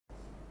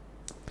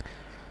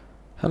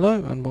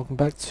Hello and welcome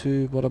back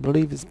to what I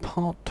believe is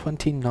part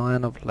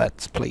 29 of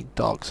Let's Play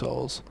Dark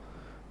Souls.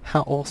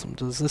 How awesome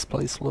does this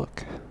place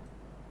look?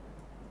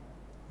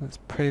 It's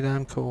pretty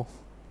damn cool.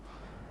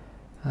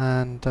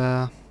 And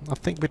I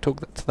think we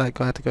talked to that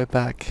guy to go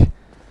back.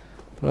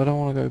 But I don't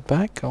want to go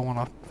back, I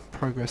want to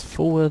progress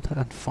forward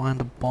and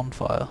find a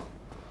bonfire.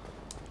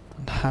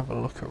 And have a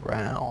look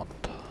around.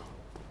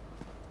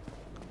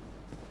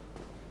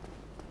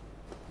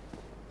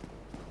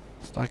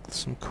 It's like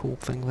some cool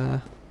thing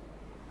there.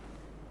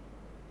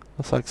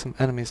 Looks like some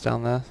enemies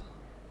down there.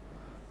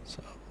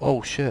 So,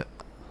 oh shit.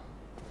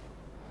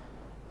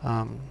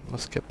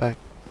 Let's get back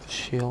the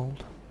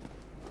shield.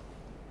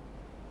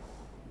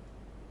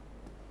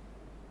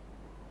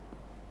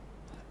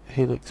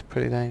 He looks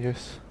pretty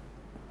dangerous.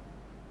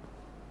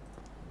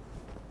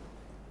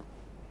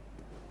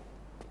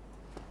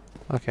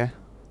 Okay.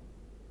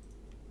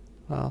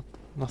 Well,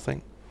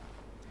 nothing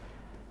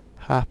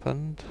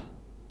happened.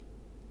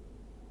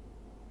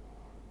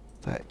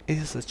 There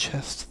is a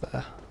chest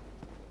there.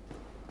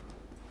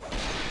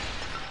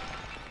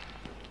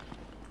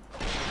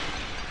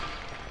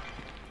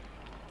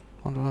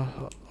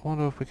 I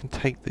wonder if we can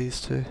take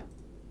these two.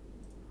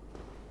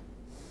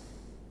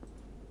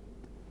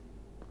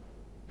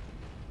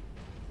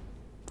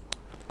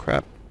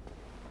 Crap.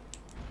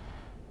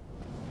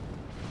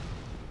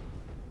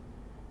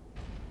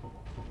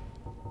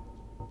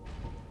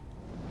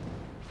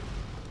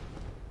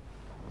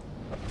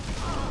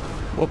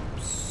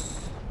 Whoops.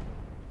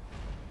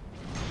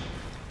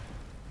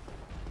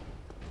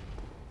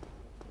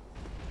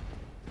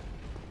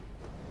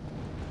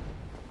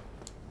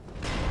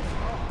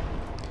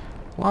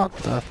 What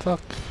the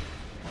fuck?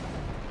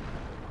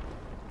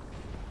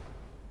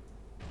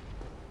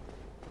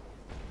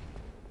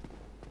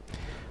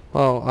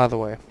 Well, either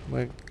way,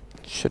 we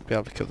should be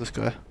able to kill this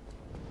guy.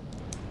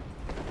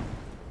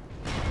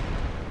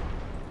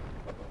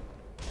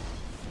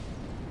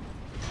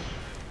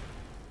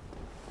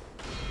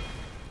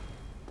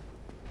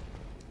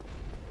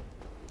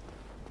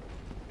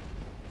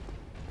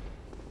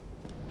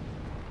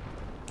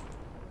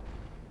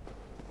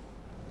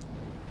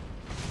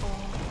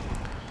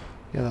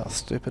 Yeah, that's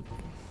stupid.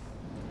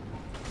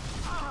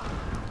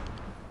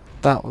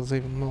 That was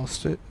even more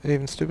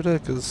stupider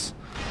because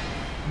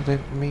I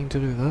didn't mean to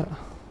do that.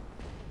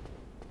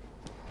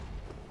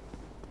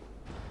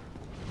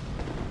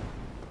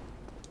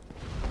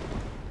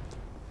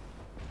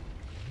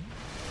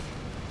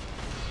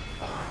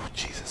 Oh,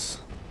 Jesus.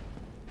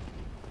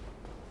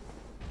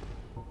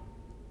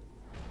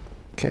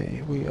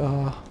 Okay, we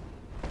are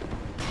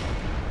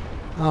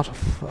out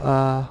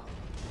of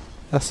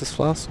Estus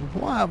Flask.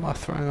 Why am I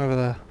throwing over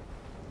there?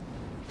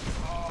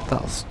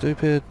 That was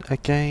stupid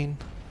again.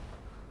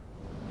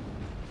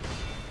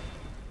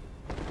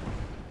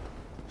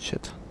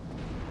 Shit.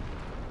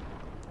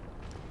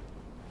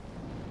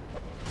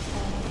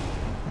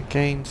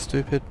 Again,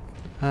 stupid.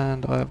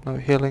 And I have no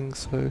healing,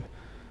 so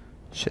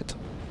shit.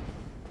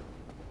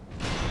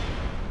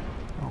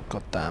 Oh,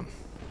 god damn.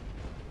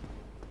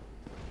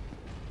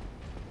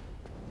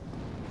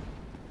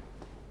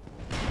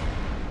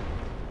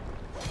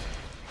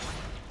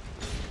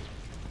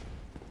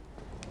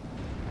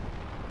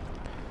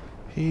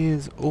 He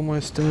is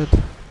almost dead.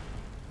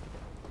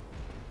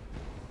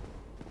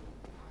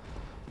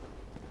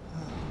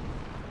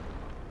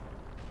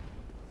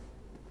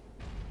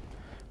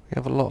 We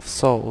have a lot of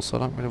souls, so I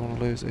don't really want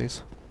to lose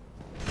these.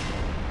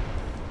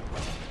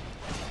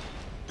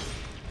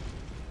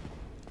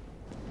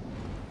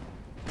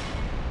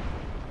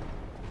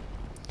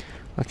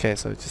 Okay,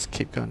 so just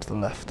keep going to the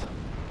left.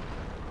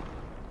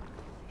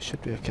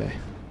 Should be okay.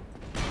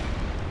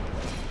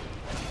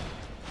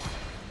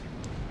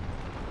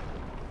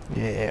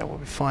 Yeah, we'll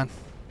be fine.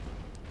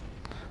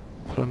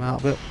 Pull him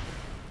out a bit.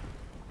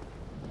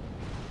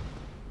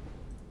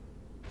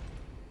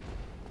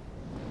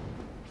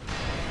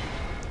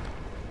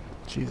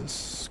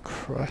 Jesus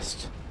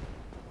Christ.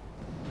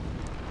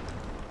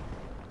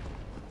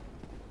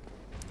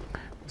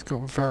 He's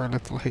got very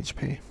little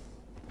HP.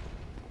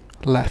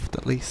 Left,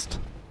 at least.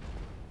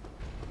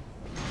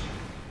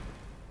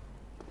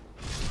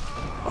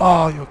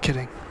 Oh, you're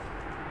kidding.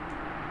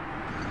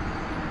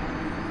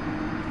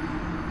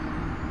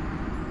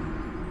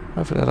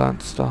 Hopefully I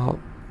don't start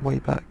way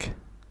back.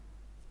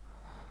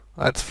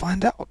 Let's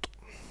find out.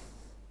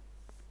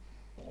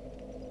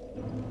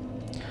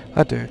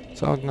 I do,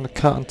 so I'm going to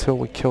cut until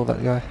we kill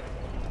that guy.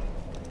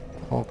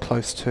 Or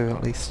close to,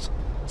 at least.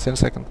 See you in a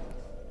second.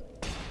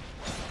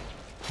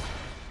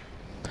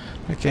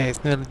 Okay,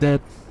 it's nearly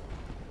dead.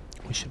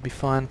 We should be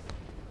fine.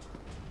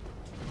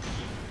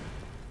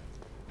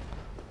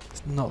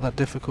 It's not that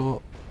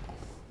difficult.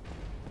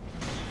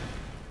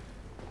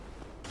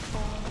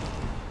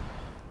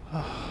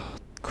 Oh,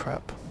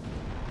 crap.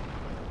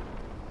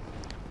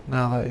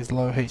 Now that he's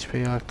low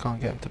HP, I can't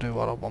get him to do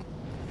what I want.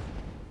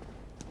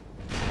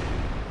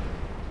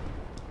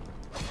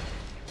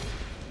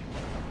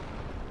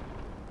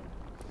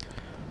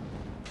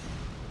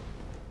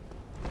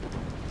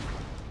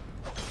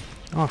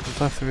 Oh, I can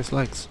dive through his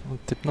legs. I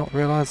did not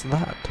realise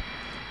that.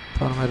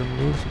 Kind of made them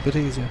a little bit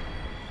easier.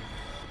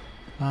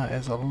 That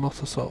is a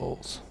lot of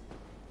souls.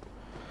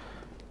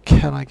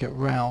 Can I get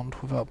round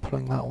without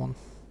pulling that one?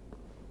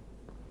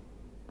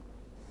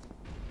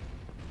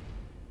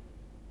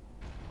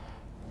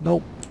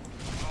 Nope.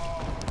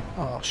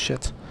 Oh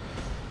shit.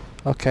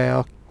 Okay,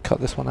 I'll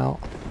cut this one out.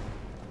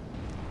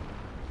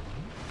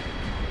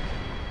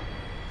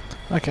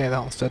 Okay, that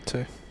one's dead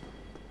too.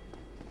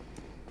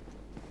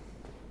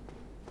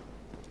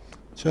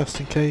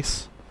 Just in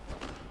case.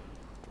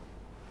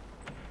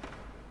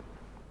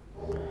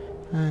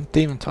 And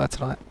Demon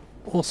Titanite.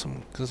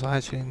 Awesome, because I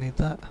actually need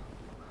that.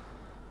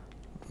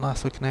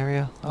 Nice looking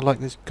area. I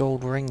like these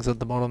gold rings at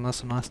the bottom,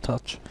 that's a nice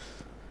touch.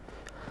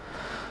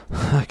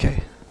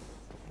 Okay.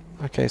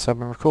 Okay, so I've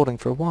been recording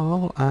for a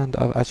while and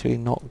I've actually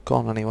not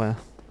gone anywhere.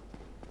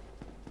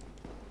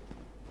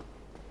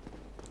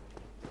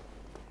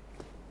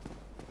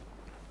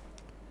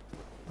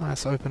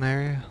 Nice open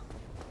area.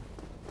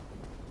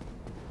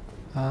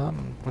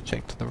 We'll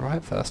check to the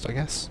right first, I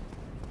guess.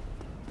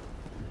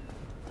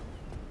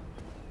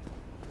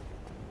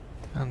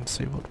 And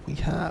see what we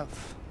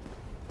have.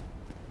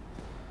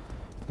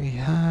 We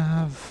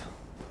have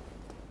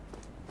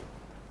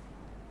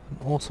an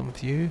awesome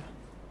view.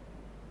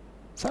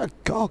 Is that a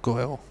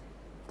gargoyle?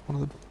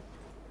 One of the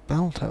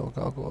bell-tail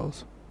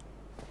gargoyles.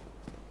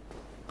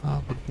 I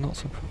would not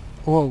surprise.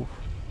 Whoa!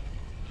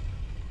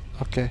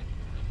 Okay.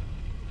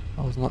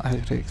 I was not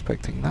actually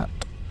expecting that.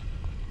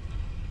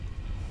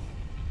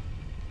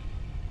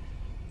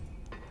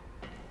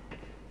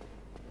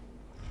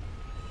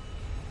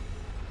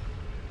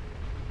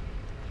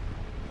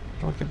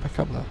 How do I get back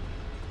up there?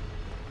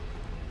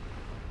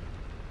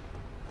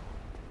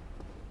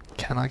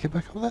 Can I get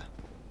back up there?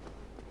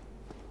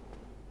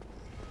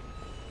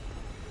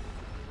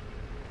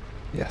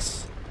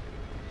 Yes.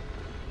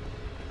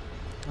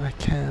 I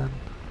can.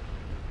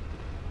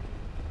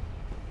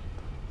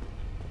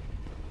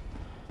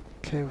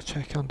 Okay, we'll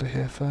check under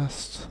here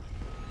first.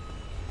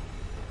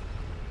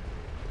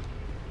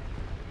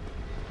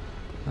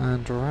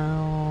 And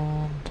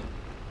around.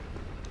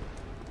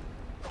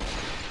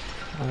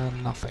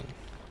 And nothing.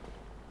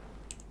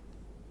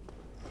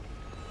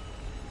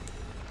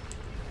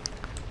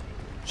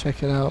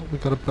 Check it out, we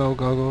got a bell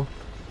gargoyle.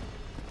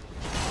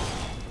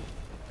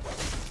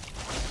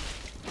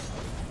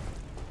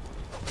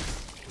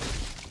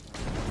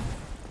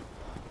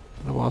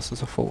 I don't know what else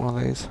since I fought one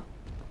of these.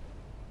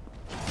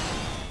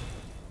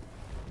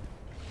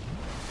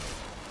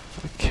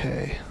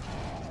 Okay.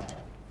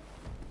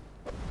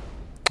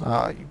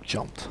 Ah, you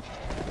jumped.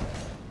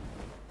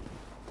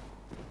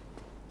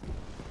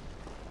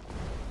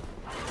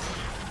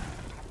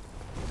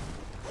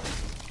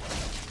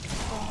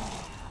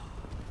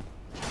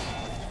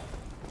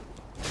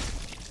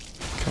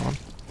 Come on.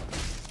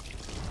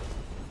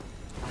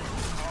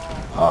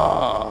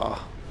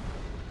 Ah.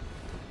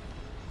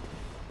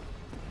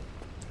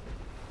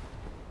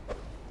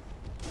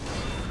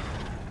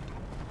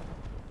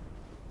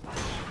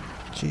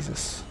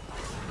 Jesus.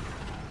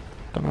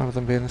 Don't remember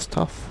them being this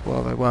tough.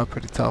 Well, they were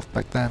pretty tough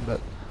back then,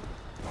 but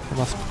they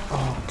must...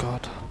 Oh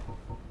god.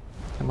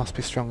 They must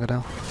be stronger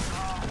now.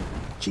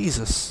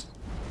 Jesus.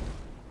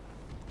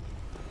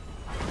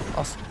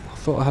 I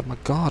thought I had my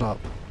guard up.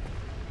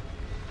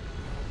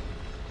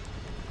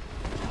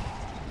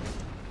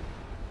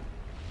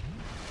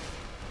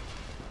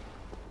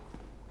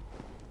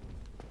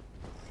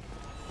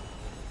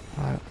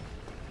 Right.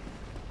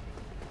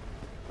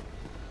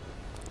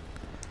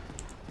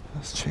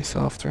 Let's chase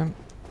after him.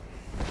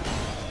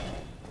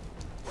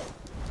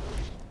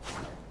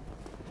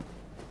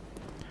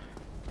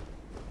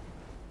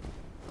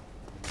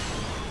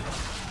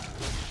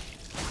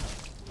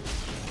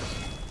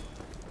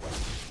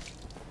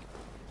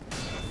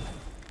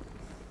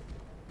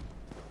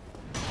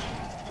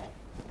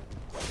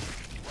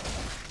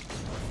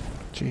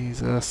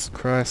 Jesus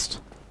Christ.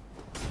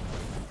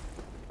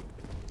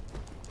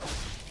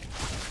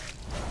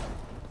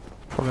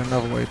 Probably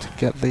another way to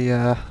get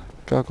the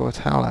gargoyle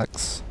towel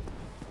axe.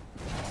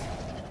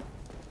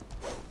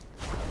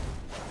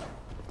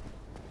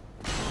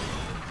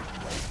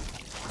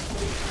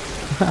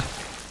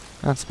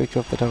 And speak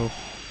of the devil.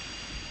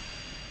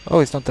 Oh,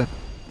 he's not dead.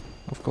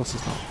 Of course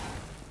he's not.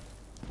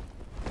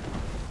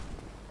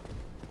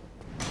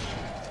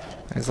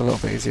 He's a little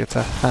bit easier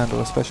to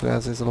handle, especially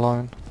as he's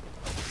alone.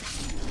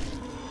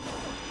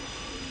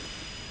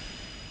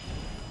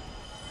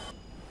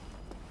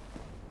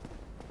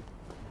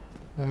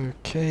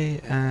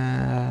 Okay,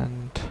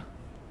 and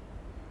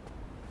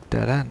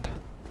dead end.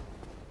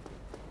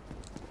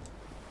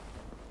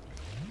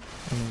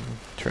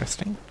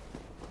 Interesting.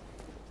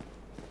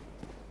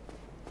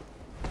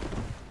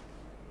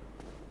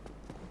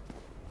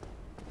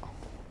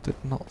 Did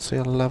not see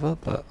a lever,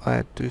 but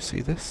I do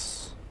see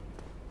this.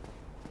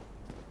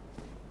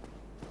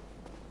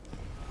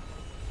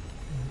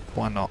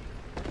 Why not?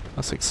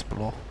 Let's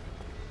explore.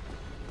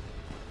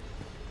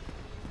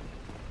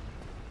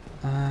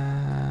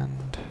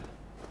 And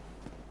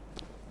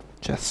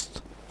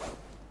chest.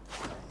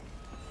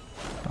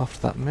 After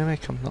that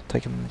mimic, I'm not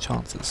taking any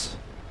chances.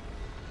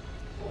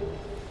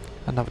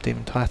 Another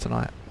demon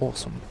titanite.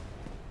 Awesome.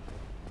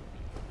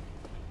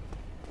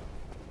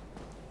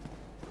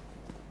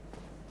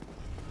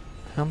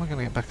 How am I going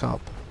to get back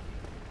up?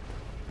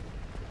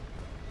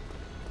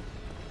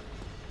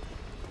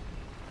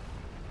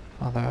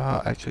 Oh, there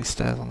are actually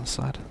stairs on the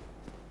side.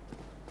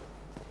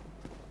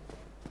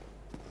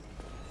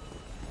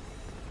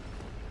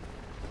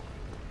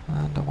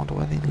 And I wonder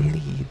where they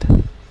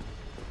lead.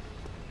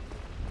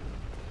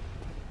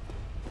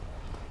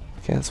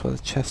 Okay, that's where the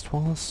chest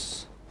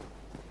was.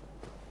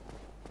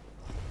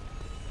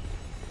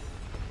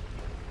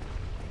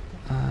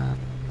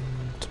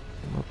 And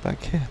we're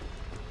back here.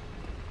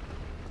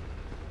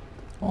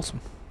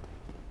 Awesome.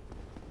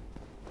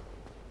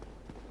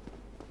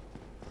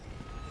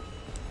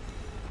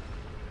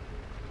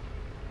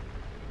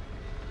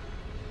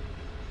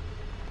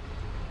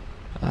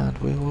 And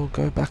we will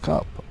go back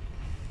up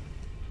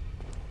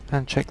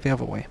and check the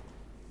other way.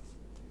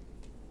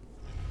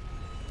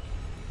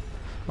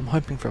 I'm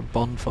hoping for a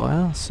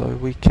bonfire so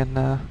we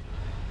can,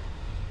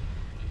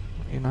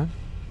 you know,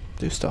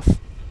 do stuff.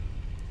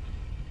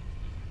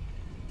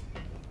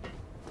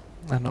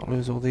 And not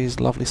lose all these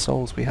lovely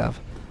souls we have.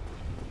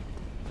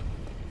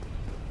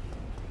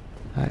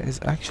 There is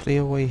actually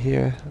a way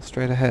here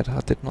straight ahead.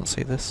 I did not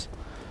see this.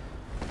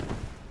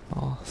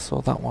 Oh, I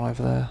saw that one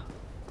over there.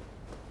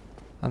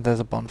 And there's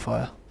a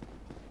bonfire.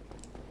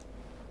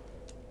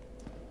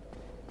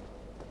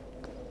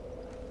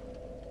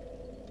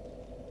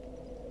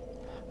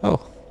 Oh,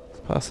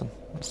 the person.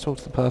 Let's talk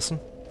to the person.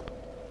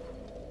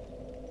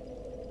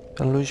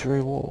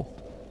 Illusory wall.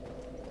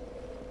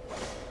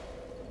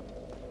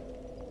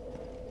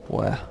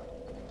 Where?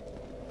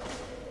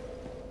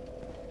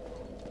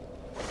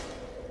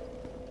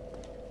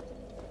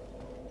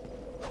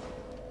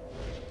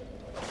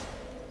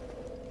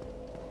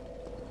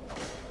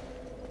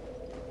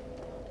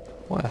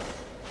 Where?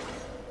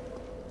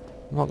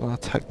 I'm not going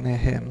to attack near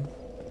him.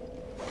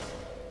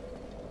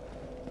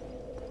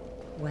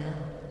 Well,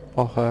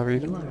 Or her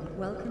even. you are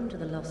welcome to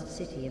the lost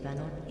city of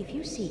Anor. If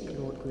you seek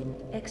Lord Gwyn,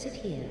 exit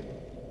here.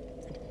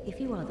 And if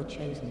you are the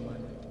chosen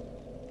one,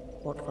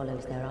 what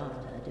follows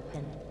thereafter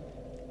depends.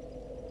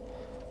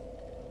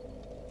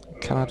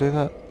 Can I do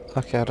that?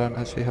 Okay, I don't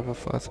actually have a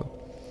fighter.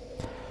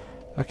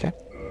 Okay.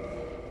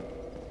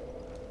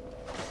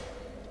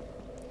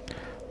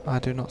 I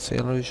do not see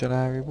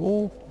illusionary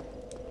wall.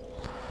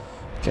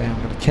 Okay,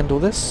 I'm going to kindle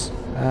this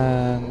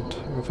and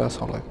reverse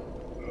hollow.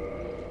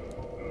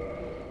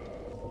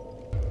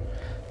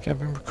 Okay, I've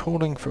been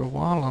recording for a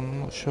while. I'm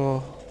not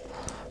sure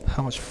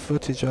how much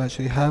footage I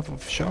actually have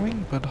of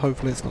showing, but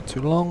hopefully it's not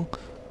too long.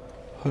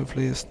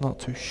 Hopefully it's not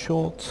too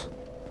short.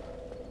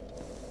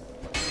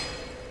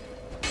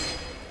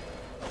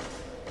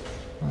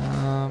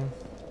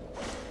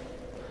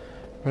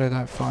 Really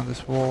don't find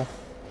this wall.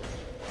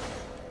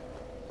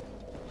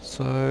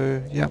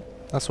 So, yeah,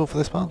 that's all for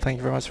this part. Thank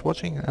you very much for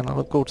watching, and I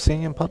look forward to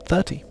seeing you in part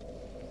 30.